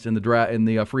defense in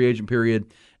the free agent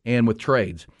period and with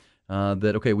trades.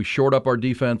 We shored up our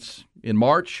defense in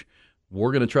March.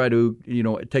 We're going to try to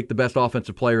take the best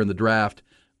offensive player in the draft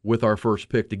with our first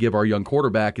pick to give our young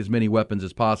quarterback as many weapons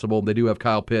as possible. They do have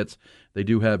Kyle Pitts. They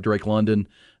do have Drake London.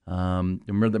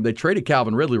 Remember, they traded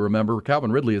Calvin Ridley. Remember,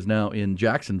 Calvin Ridley is now in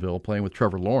Jacksonville playing with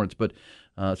Trevor Lawrence. But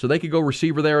so they could go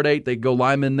receiver there at 8. They could go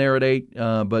lineman there at 8.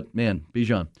 But man,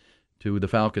 Bijan to the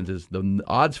Falcons is the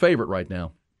odds favorite right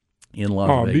now in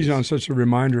Las Vegas. Bijan's such a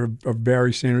reminder of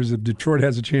Barry Sanders. If Detroit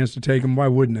has a chance to take him, why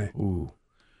wouldn't they? Ooh.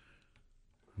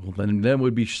 Well, then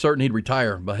we'd be certain he'd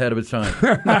retire ahead of his time.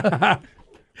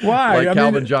 Why? Like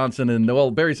Calvin Johnson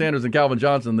Barry Sanders and Calvin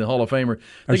Johnson, the Hall of Famer.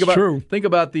 True. Think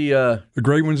about the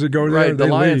great ones that go there. Right, the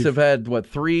Lions have had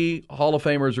 3 Hall of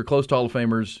Famers or close to Hall of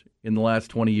Famers in the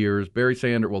last 20 years.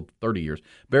 30 years.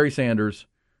 Barry Sanders,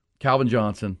 Calvin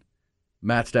Johnson,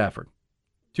 Matt Stafford.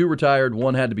 2 retired,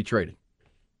 1 had to be traded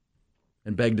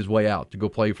and begged his way out to go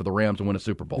play for the Rams and win a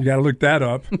Super Bowl. You got to look that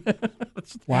up.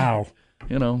 Wow.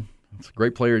 It's a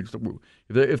great player. If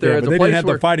there is but a they place didn't have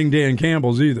where the Fighting Dan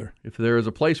Campbells either. If there is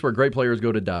a place where great players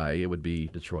go to die, it would be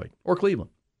Detroit or Cleveland.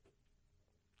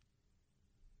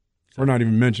 We're not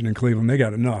even mentioning Cleveland. They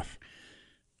got enough.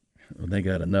 They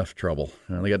got enough trouble.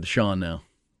 They got Deshaun now.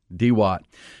 D-Watt.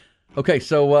 Okay,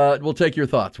 so we'll take your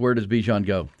thoughts. Where does Bijan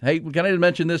go? Hey, can I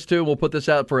mention this too? We'll put this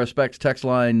out for a Specs text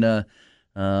line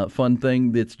fun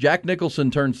thing. It's Jack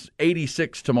Nicholson turns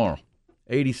 86 tomorrow.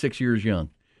 86 years young.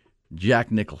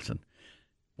 Jack Nicholson.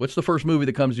 What's the first movie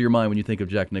that comes to your mind when you think of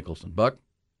Jack Nicholson? Buck?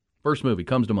 First movie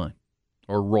comes to mind.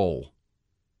 Or role?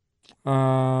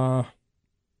 You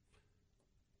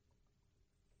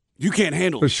Can't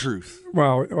Handle the Truth.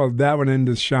 Well, that one and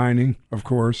The Shining, of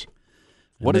course.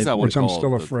 What is that one called? Which I'm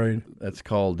still afraid. That's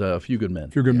called Few Good Men.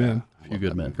 Few Good Men. Few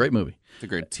Good Men. Great movie. It's a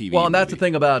great TV Well, and that's movie. the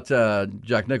thing about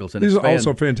Jack Nicholson. He's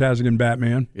also fantastic in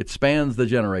Batman. It spans the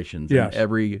generations. Yes.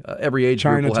 Every age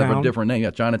group will have a different name. Yeah,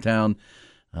 Chinatown.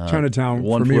 Chinatown,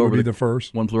 for me, would be the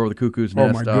first. One Flew Over the Cuckoo's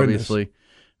Nest, obviously.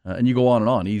 And you go on and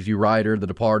on. Easy Rider, The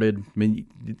Departed. I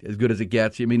mean, as good as it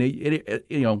gets. I mean,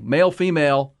 male,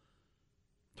 female,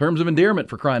 terms of endearment,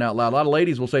 for crying out loud. A lot of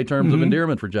ladies will say terms of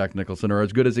endearment for Jack Nicholson are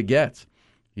as good as it gets.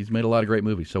 He's made a lot of great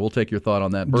movies, so we'll take your thought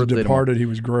on that. The Departed, tomorrow. He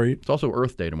was great. It's also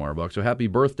Earth Day tomorrow, Buck. So happy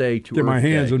birthday to Earth Day. Get my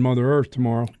hands on Mother Earth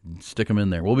tomorrow. Stick them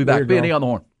in there. We'll be back. B&E on the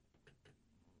Horn.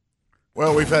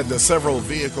 Well, we've had several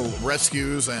vehicle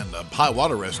rescues and high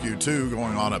water rescue, too,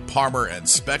 going on at Palmer and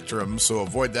Spectrum, so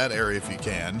avoid that area if you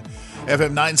can.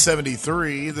 FM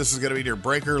 973, this is going to be near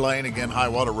Breaker Lane. Again, high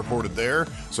water reported there,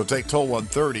 so take toll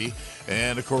 130.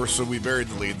 And, of course, we buried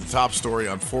the lead. The top story,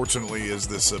 unfortunately, is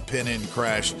this pin-in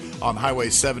crash on Highway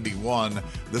 71.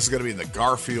 This is going to be in the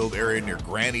Garfield area near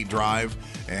Granny Drive.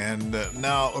 And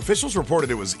now officials reported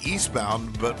it was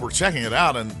eastbound, but we're checking it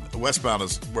out, and westbound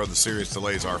is where the serious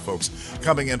delays are, folks.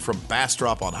 Coming in from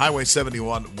Bastrop on Highway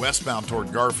 71, westbound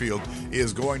toward Garfield,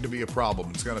 is going to be a problem.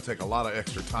 It's going to take a lot of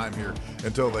extra time here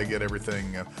until they get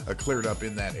everything cleared up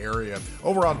in that area.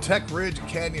 Over on Tech Ridge,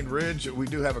 Canyon Ridge, we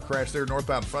do have a crash there,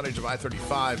 northbound frontage of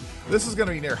I-35. This is going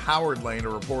to be near Howard Lane, a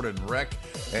reported wreck.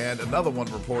 And another one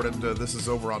reported, this is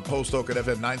over on Post Oak at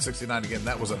FM 969. Again,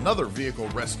 that was another vehicle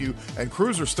rescue, and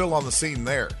crews are still on the scene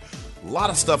there. A lot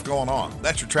of stuff going on.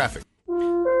 That's your traffic.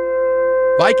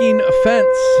 Viking fence,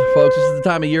 folks. This is the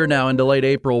time of year now into late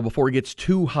April before it gets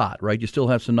too hot, right? You still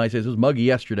have some nice days. It was muggy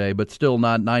yesterday, but still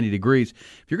not 90 degrees.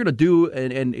 If you're going to do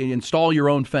and install your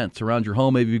own fence around your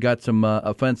home, maybe you've got some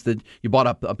a fence that you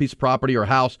bought a piece of property or a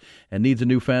house and needs a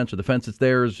new fence, or the fence that's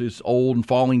there is old and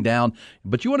falling down,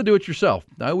 but you want to do it yourself.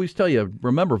 I always tell you,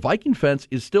 remember, Viking Fence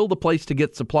is still the place to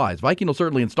get supplies. Viking will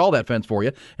certainly install that fence for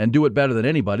you and do it better than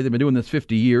anybody. They've been doing this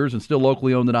 50 years and still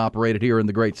locally owned and operated here in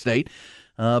the great state.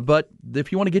 But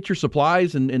if you want to get your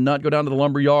supplies and not go down to the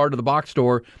lumber yard or the box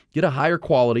store, get a higher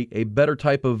quality, a better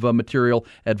type of material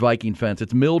at Viking Fence.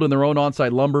 It's milled in their own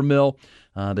on-site lumber mill.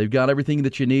 They've got everything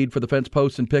that you need for the fence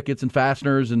posts and pickets and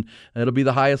fasteners, and it'll be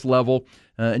the highest level.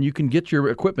 And you can get your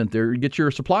equipment there, get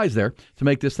your supplies there to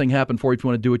make this thing happen for you if you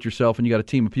want to do it yourself, and you got a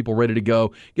team of people ready to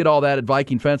go. Get all that at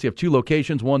Viking Fence. You have 2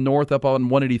 locations, one north up on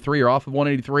 183 or off of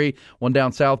 183, one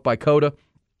down south by Coda.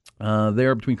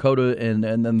 There between Coda and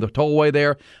then the tollway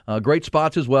there. Great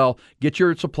spots as well. Get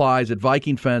your supplies at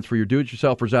Viking Fence for your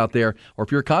do-it-yourselfers out there, or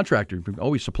if you're a contractor, you can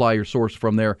always supply your source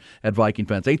from there at Viking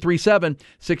Fence.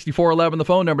 837-6411, the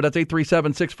phone number. That's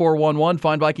 837-6411.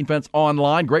 Find Viking Fence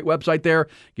online. Great website there.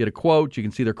 Get a quote. You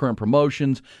can see their current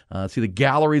promotions, see the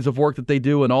galleries of work that they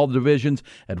do in all the divisions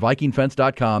at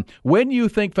VikingFence.com. When you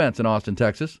think fence in Austin,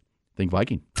 Texas, think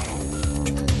Viking.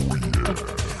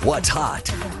 What's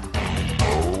hot?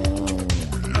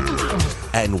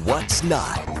 And what's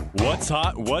not? What's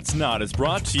Hot, What's Not is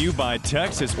brought to you by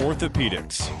Texas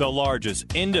Orthopedics, the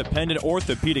largest independent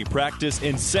orthopedic practice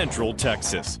in Central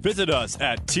Texas. Visit us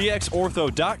at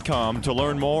txortho.com to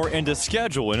learn more and to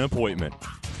schedule an appointment.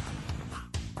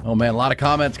 Oh, man, a lot of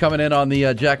comments coming in on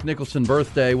the Jack Nicholson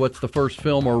birthday. What's the first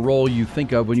film or role you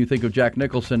think of when you think of Jack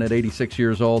Nicholson at 86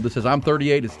 years old? This says, I'm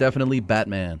 38. It's definitely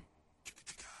Batman.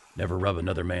 Never rub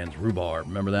another man's rhubarb.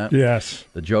 Remember that? Yes.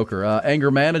 The Joker.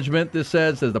 Anger management, this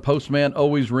says the postman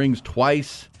always rings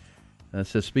twice. It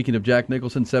says, speaking of Jack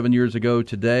Nicholson, 7 years ago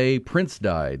today, Prince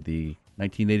died. The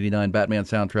 1989 Batman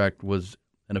soundtrack was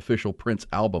an official Prince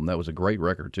album. That was a great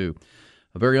record, too.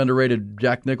 A very underrated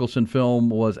Jack Nicholson film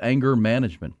was Anger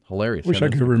Management. Hilarious. Wish I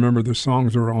could remember the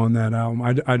songs that were on that album.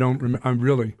 I don't remember. I'm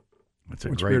really. It's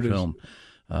a great film.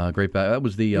 Great. That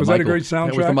was the. Was that a great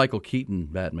soundtrack? That was the Michael Keaton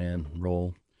Batman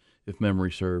role, if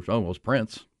memory serves. Oh, well, it was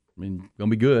Prince. I mean, gonna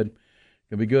be good.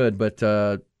 But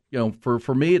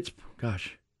for me, it's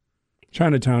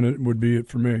Chinatown. It would be it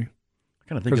for me.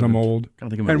 Because I'm old.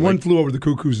 And One Flew Over the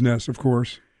Cuckoo's Nest, of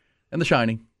course. And The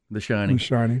Shining. The Shining. Which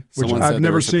Someone I've said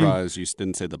never seen. Surprised you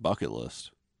didn't say The Bucket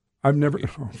List. I've never.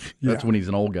 That's when he's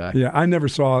an old guy. Yeah, I never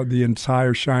saw the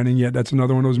entire Shining yet. That's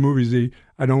another one of those movies.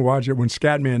 I don't watch it. When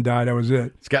Scatman died, that was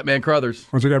it. Scatman Crothers.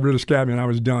 Once I got rid of Scatman, I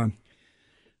was done.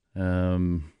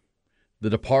 The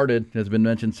Departed has been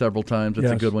mentioned several times. That's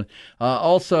Yes. a good one.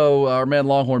 Also, our man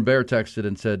Longhorn Bear texted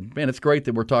and said, man, it's great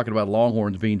that we're talking about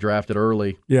Longhorns being drafted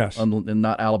early. Yes. And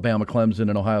not Alabama, Clemson,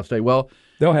 and Ohio State. Well,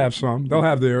 they'll have some. They'll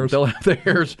have theirs. They'll have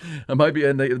theirs. It might be,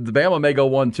 and the Bama may go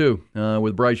 1-2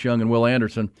 with Bryce Young and Will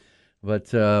Anderson. But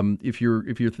if you're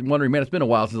wondering, man, it's been a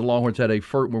while since the Longhorns had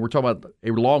when we're talking about a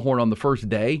Longhorn on the first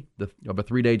day of a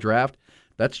 3-day draft.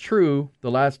 That's true. The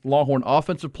last Longhorn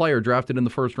offensive player drafted in the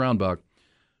first round, Buck,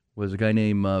 was a guy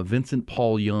named Vincent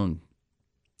Paul Young.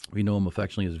 We know him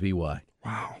affectionately as VY.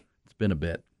 Wow. It's been a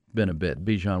bit.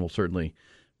 Bijan will certainly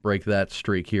break that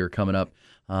streak here coming up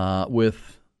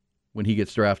with when he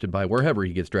gets drafted by wherever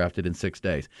he gets drafted in 6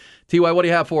 days. T.Y., what do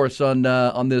you have for us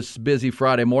on this busy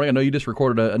Friday morning? I know you just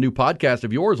recorded a new podcast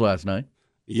of yours last night.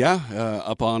 Yeah,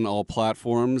 up on all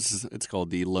platforms. It's called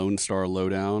the Lone Star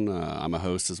Lowdown. I'm a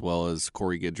host as well as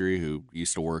Corey Guidry, who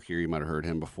used to work here. You might have heard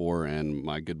him before, and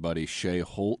my good buddy Shay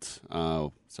Holt.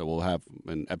 So we'll have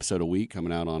an episode a week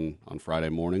coming out on Friday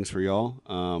mornings for y'all.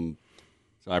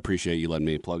 So I appreciate you letting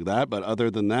me plug that. But other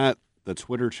than that, the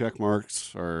Twitter check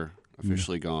marks are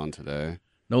officially gone today.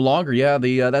 No longer, yeah.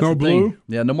 That's no the blue? thing.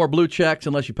 Yeah, no more blue checks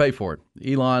unless you pay for it.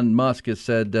 Elon Musk has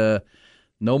said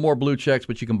no more blue checks,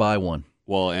 but you can buy one.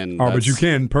 Well, and but you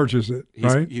can purchase it,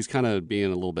 right? He's kind of being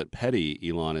a little bit petty.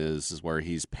 Elon is where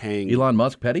he's paying Elon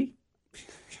Musk petty.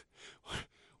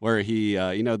 Where he,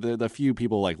 the few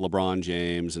people like LeBron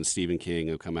James and Stephen King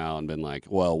who come out and been like,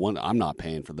 well, I'm not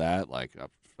paying for that. Like,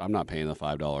 I'm not paying the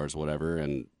 $5, whatever,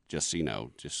 and just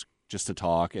to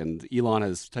talk. And Elon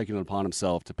has taken it upon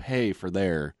himself to pay for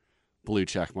their blue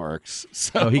check marks.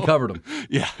 So he covered them.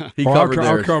 Yeah, he covered theirs.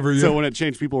 I'll cover you. So when it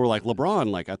changed, people were like, LeBron,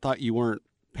 like, I thought you weren't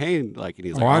paying. Like, and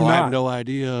he's like, I'm I not. have no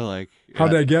idea. Like,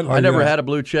 how'd they get? I never had a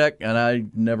blue check, and I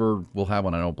never will have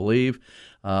one. I don't believe.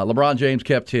 LeBron James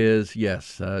kept his.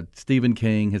 Yes, Stephen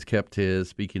King has kept his.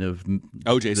 Speaking of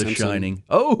O.J. The Simpson. Shining,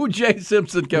 O.J.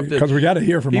 Simpson kept his. Because we got to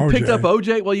hear from he O.J. picked up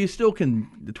O.J. Well, you still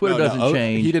can. The Twitter doesn't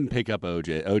change. He didn't pick up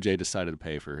O.J. O.J. decided to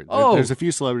pay for it. Oh. There's a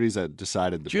few celebrities that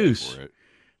decided to pay for it.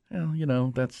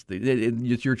 Well, that's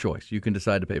it's your choice. You can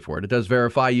decide to pay for it. It does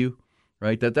verify you,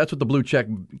 right? That's what the blue check.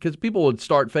 Because people would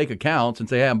start fake accounts and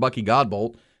say, "Hey, I'm Bucky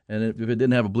Godbolt," and if it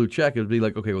didn't have a blue check, it would be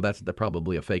like, "Okay, well, that's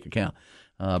probably a fake account."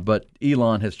 But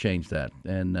Elon has changed that,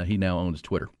 and he now owns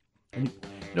Twitter. And,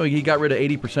 he got rid of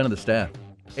 80% of the staff.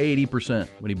 80%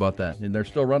 when he bought that, and they're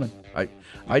still running.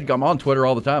 I'm on Twitter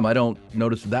all the time. I don't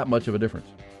notice that much of a difference.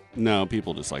 No,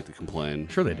 people just like to complain.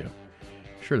 Sure they do.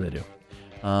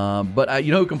 But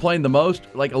you know who complained the most?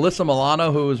 Like Alyssa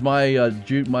Milano, who was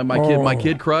my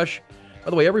kid crush. By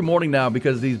the way, every morning now,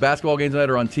 because these basketball games tonight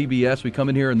are on TBS, we come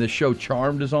in here and this show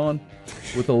Charmed is on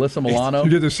with Alyssa Milano. You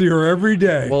get to see her every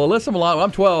day. Well, Alyssa Milano,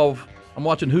 I'm 12. I'm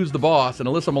watching Who's the Boss, and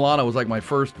Alyssa Milano was like my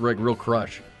first real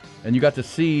crush. And you got to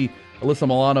see Alyssa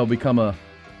Milano become a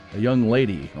young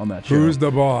lady on that show. Who's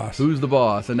the Boss? Who's the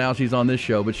Boss? And now she's on this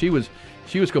show. But she was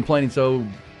complaining so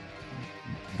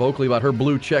vocally about her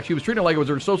blue check. She was treating it like it was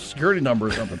her Social Security number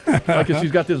or something. Like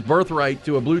she's got this birthright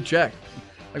to a blue check.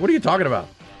 Like, what are you talking about?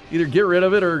 Either get rid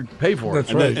of it or pay for it.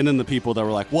 That's right. And then the people that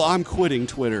were like, "Well, I'm quitting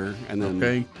Twitter," and then,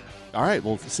 okay, all right,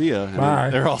 well, see ya. And bye.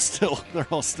 They're all still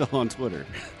on Twitter.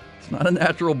 It's not a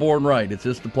natural born right. It's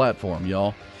just a platform,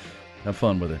 y'all. Have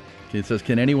fun with it. It says,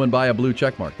 "Can anyone buy a blue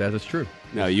check mark?" That is true.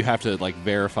 No, you have to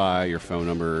verify your phone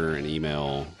number and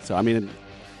email. So I mean,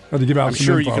 to give out I'm some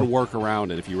sure info. you can work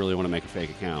around it if you really want to make a fake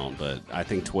account. But I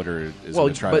think Twitter is well,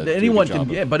 going to try but to anyone do a good can.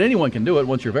 job Yeah, but anyone can do it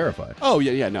once you're verified. Oh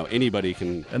yeah, no, anybody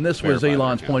can. And this was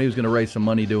Elon's point. He was going to raise some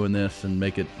money doing this and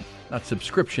make it not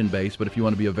subscription based, but if you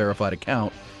want to be a verified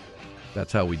account,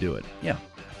 that's how we do it. Yeah,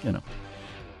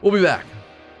 we'll be back.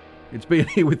 It's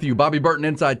B&E with you. Bobby Burton,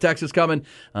 Inside Texas, coming.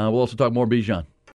 We'll also talk more Bijan.